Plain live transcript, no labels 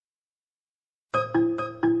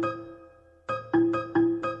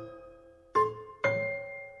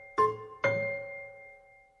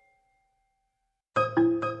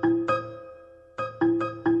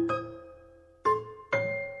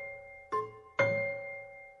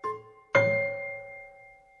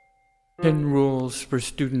10 Rules for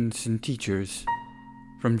Students and Teachers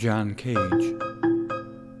from John Cage.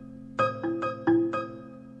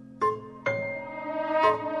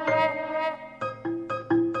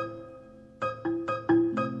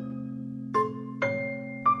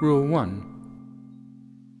 Rule 1.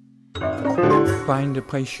 Find a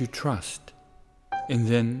place you trust, and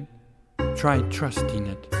then try trusting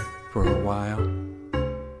it for a while.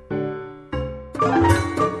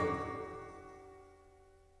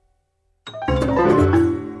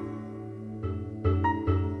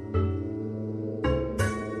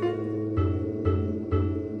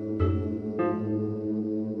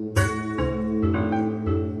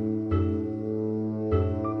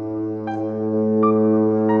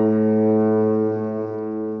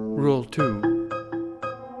 Rule 2.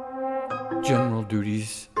 General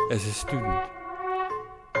duties as a student.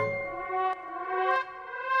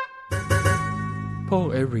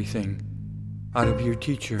 Pull everything out of your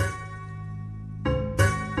teacher.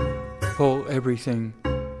 Pull everything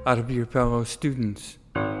out of your fellow students.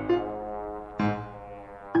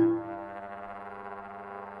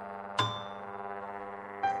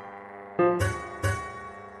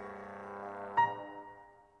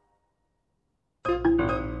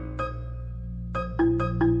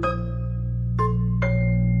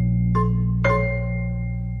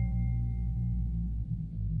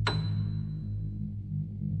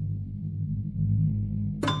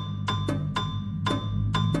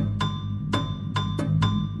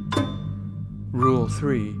 Rule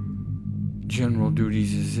 3. General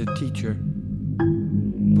duties as a teacher.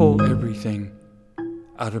 Pull everything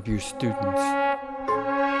out of your students.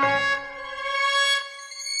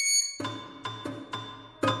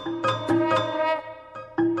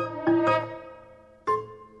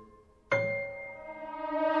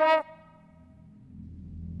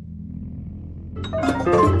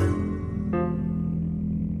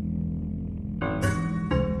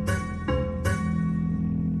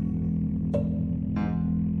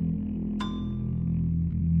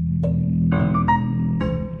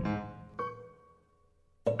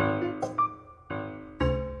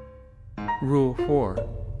 Rule 4.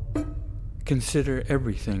 Consider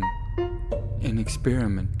everything an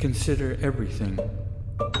experiment. Consider everything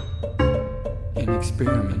an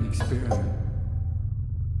experiment.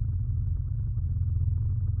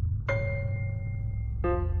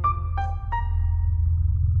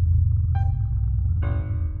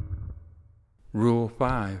 Rule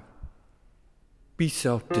 5. Be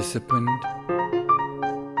self-disciplined.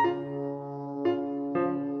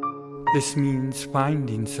 This means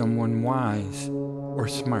finding someone wise or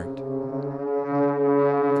smart.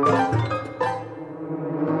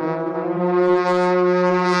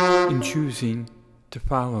 And choosing to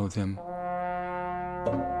follow them.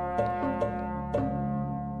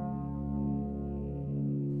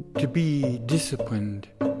 To be disciplined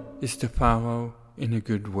is to follow in a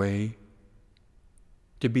good way.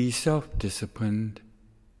 To be self-disciplined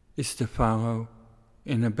is to follow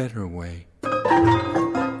in a better way.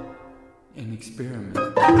 An experiment.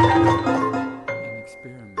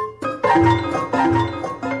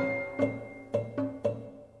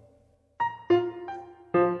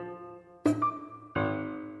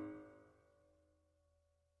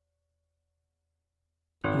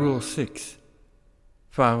 Rule 6.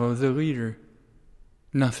 Follow the leader.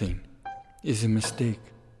 Nothing is a mistake.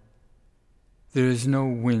 There is no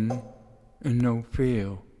win and no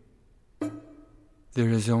fail. There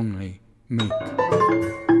is only make.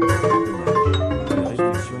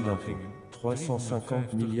 Restriction d'impôts,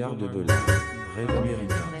 350 milliards de dollars. Rêve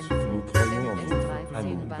américain. Nous croyons en vous.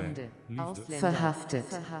 Amen. Verhaftet.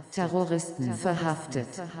 Terroristen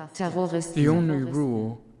verhaftet. Terroristen. The only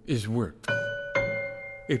rule is work.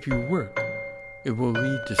 If you work, it will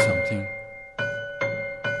lead to something.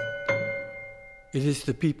 It is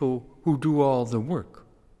the people who do all the work,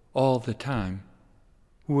 all the time,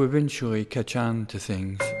 who eventually catch on to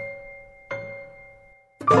things.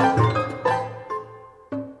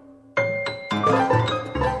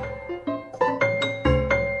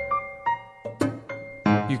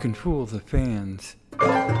 You can fool the fans,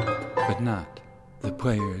 but not the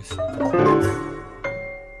players.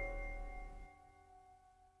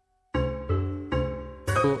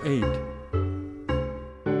 Rule 8.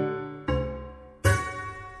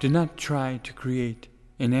 Do not try to create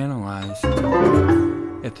and analyze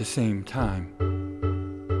at the same time.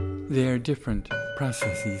 They are different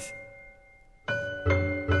processes.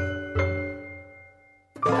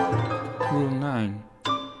 Rule 9.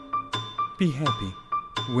 Be happy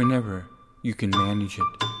whenever you can manage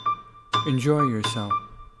it. Enjoy yourself.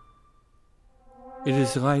 It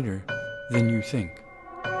is lighter than you think.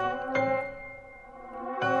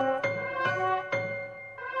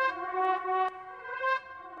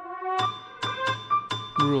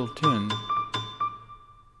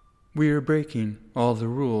 We are breaking all the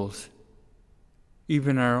rules,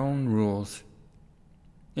 even our own rules.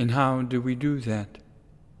 And how do we do that?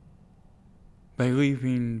 By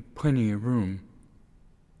leaving plenty of room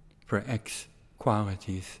for X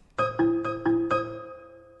qualities.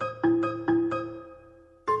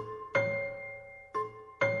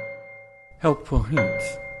 Helpful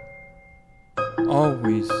hints.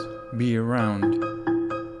 Always be around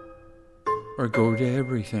or go to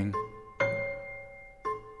everything.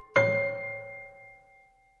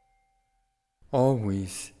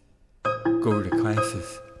 Always go to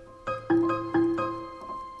classes.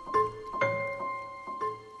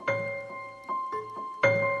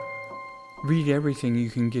 Read everything you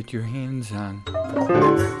can get your hands on.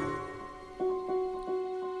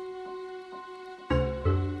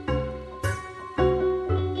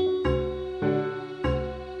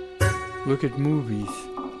 Look at movies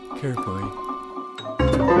carefully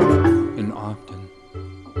and often.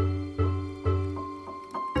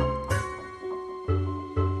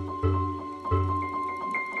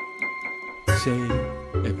 Say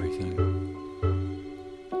everything.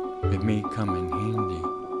 It may come in handy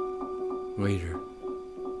later.